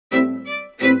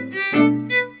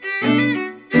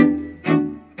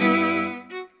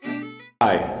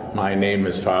My name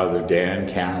is Father Dan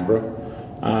Canberra.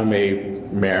 I'm a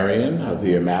Marian of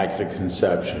the Immaculate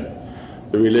Conception,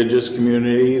 the religious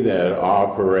community that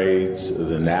operates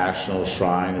the National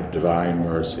Shrine of Divine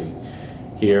Mercy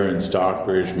here in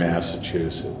Stockbridge,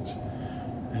 Massachusetts.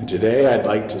 And today I'd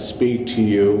like to speak to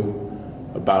you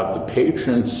about the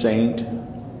patron saint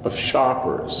of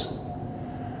shoppers.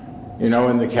 You know,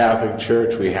 in the Catholic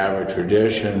Church we have a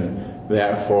tradition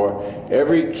that for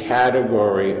every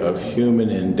category of human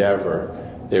endeavor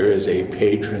there is a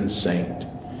patron saint.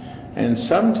 And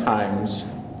sometimes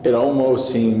it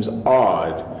almost seems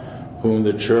odd whom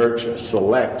the Church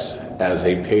selects as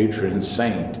a patron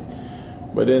saint.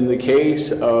 But in the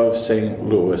case of St.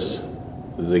 Louis,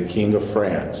 the King of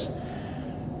France,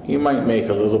 he might make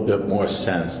a little bit more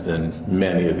sense than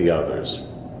many of the others.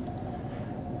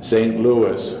 St.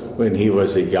 Louis, when he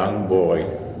was a young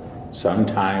boy,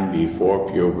 sometime before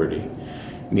puberty,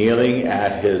 kneeling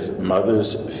at his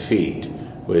mother's feet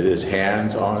with his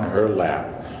hands on her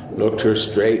lap, looked her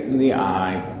straight in the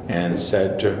eye and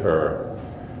said to her,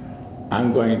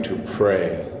 "I'm going to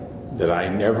pray that I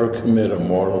never commit a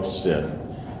mortal sin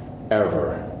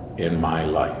ever in my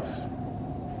life."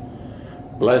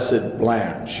 Blessed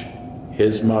Blanche,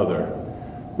 his mother,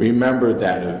 remembered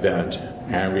that event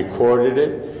and recorded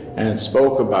it and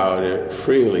spoke about it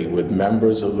freely with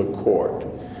members of the court,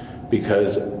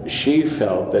 because she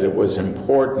felt that it was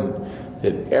important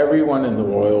that everyone in the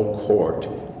royal court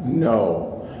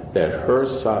know that her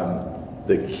son,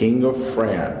 the King of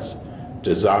France,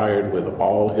 desired with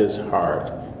all his heart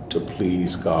to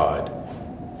please God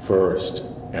first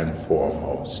and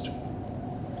foremost.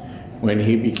 When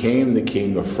he became the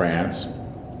King of France,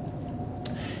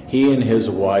 he and his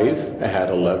wife had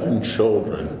 11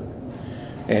 children.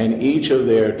 And each of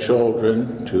their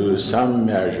children, to some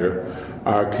measure,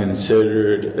 are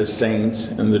considered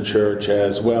saints in the Church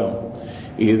as well,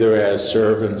 either as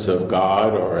servants of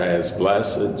God or as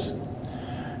blesseds.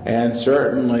 And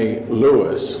certainly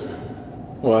Louis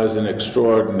was an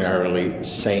extraordinarily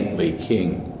saintly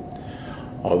king.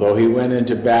 Although he went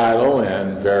into battle,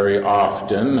 and very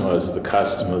often was the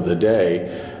custom of the day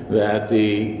that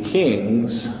the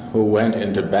kings who went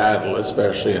into battle,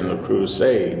 especially in the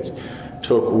Crusades,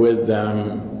 took with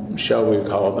them, shall we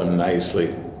call them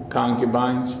nicely,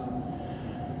 concubines?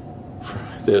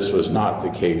 This was not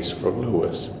the case for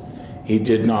Louis. He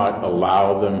did not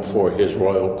allow them for his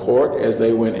royal court as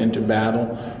they went into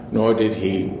battle, nor did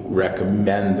he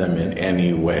recommend them in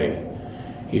any way.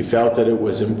 He felt that it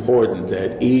was important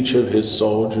that each of his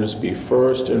soldiers be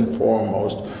first and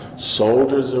foremost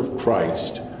soldiers of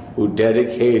Christ who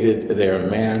dedicated their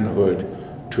manhood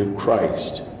to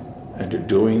Christ and to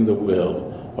doing the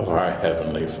will of our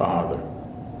Heavenly Father.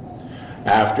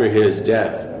 After his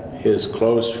death, his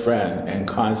close friend and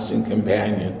constant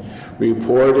companion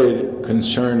reported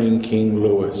concerning King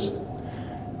Louis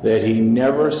that he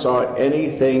never saw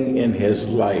anything in his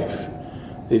life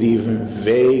that even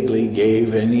vaguely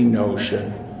gave any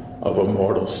notion of a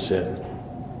mortal sin.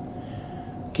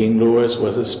 King Louis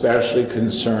was especially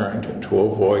concerned to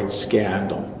avoid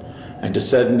scandal and to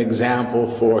set an example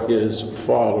for his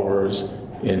followers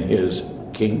in his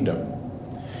kingdom.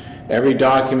 Every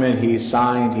document he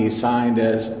signed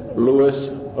as Louis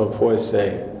of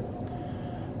Poissy.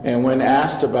 And when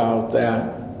asked about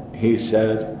that, he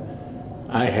said,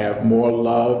 "I have more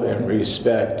love and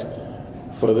respect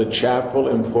for the chapel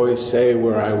in Poissy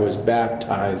where I was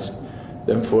baptized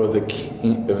than for the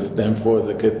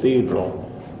cathedral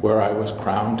where I was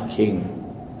crowned king.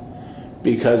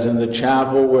 Because in the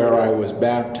chapel where I was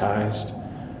baptized,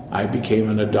 I became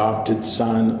an adopted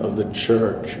son of the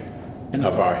Church and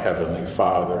of our Heavenly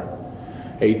Father,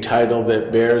 a title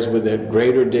that bears with it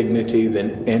greater dignity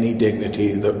than any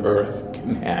dignity the earth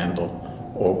can handle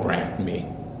or grant me."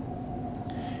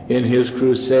 In his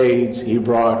crusades, he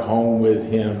brought home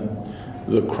with him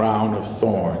the crown of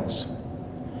thorns.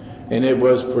 And it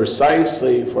was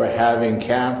precisely for having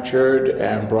captured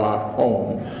and brought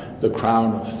home the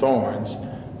crown of thorns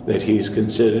that he's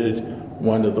considered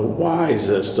one of the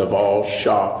wisest of all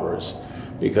shoppers,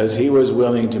 because he was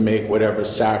willing to make whatever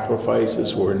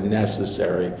sacrifices were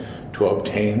necessary to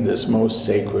obtain this most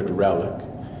sacred relic.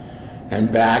 And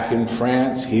back in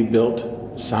France, he built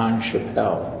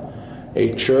Sainte-Chapelle,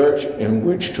 a church in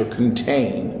which to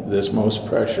contain this most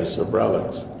precious of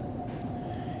relics.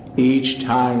 Each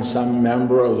time some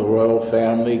member of the royal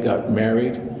family got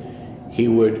married, he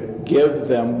would give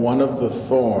them one of the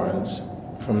thorns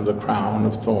from the crown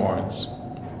of thorns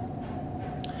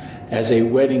as a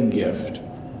wedding gift,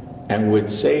 and would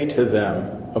say to them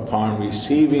upon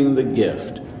receiving the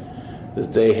gift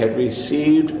that they had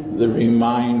received the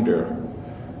reminder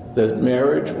that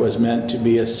marriage was meant to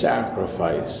be a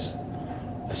sacrifice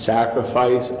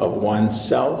of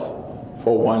oneself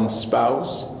for one's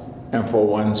spouse and for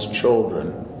one's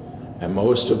children, and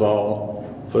most of all,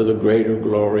 for the greater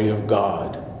glory of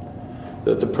God.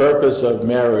 That the purpose of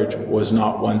marriage was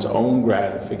not one's own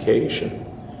gratification,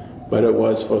 but it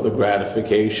was for the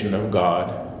gratification of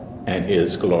God and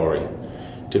His glory,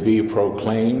 to be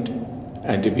proclaimed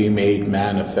and to be made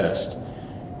manifest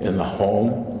in the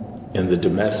home, in the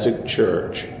domestic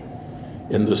church,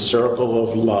 in the circle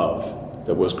of love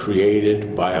that was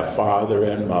created by a father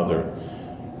and mother,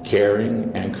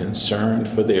 caring and concerned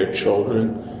for their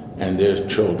children and their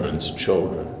children's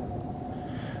children.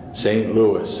 St.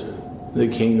 Louis, the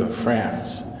King of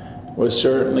France, was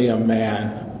certainly a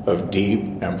man of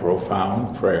deep and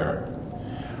profound prayer.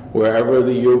 Wherever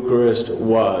the Eucharist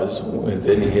was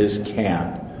within his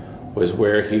camp was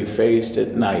where he faced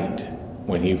at night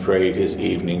when he prayed his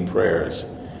evening prayers.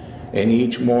 And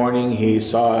each morning he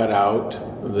sought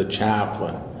out the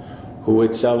chaplain who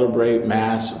would celebrate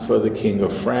Mass for the King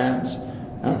of France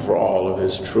and for all of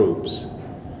his troops.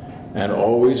 And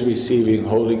always receiving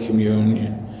Holy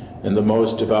Communion in the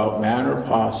most devout manner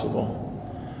possible,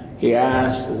 he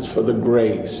asked for the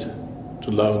grace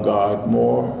to love God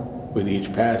more with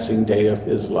each passing day of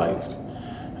his life,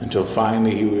 until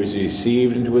finally he was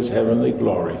received into his heavenly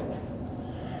glory.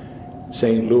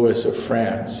 St. Louis of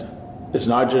France is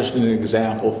not just an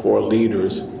example for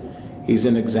leaders, he's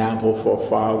an example for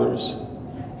fathers,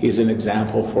 he's an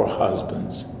example for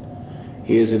husbands.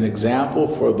 He is an example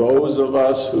for those of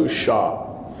us who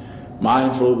shop,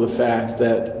 mindful of the fact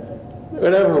that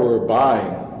whatever we're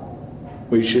buying,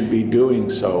 we should be doing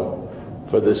so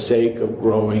for the sake of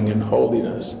growing in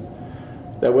holiness.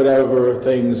 That whatever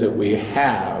things that we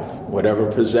have,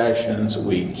 whatever possessions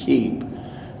we keep,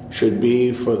 should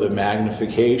be for the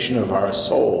magnification of our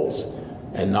souls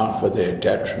and not for their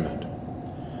detriment.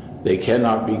 They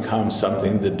cannot become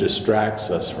something that distracts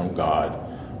us from God,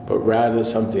 but rather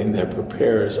something that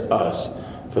prepares us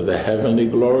for the heavenly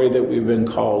glory that we've been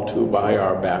called to by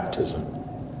our baptism.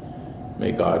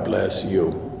 May God bless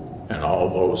you and all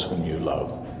those whom you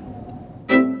love.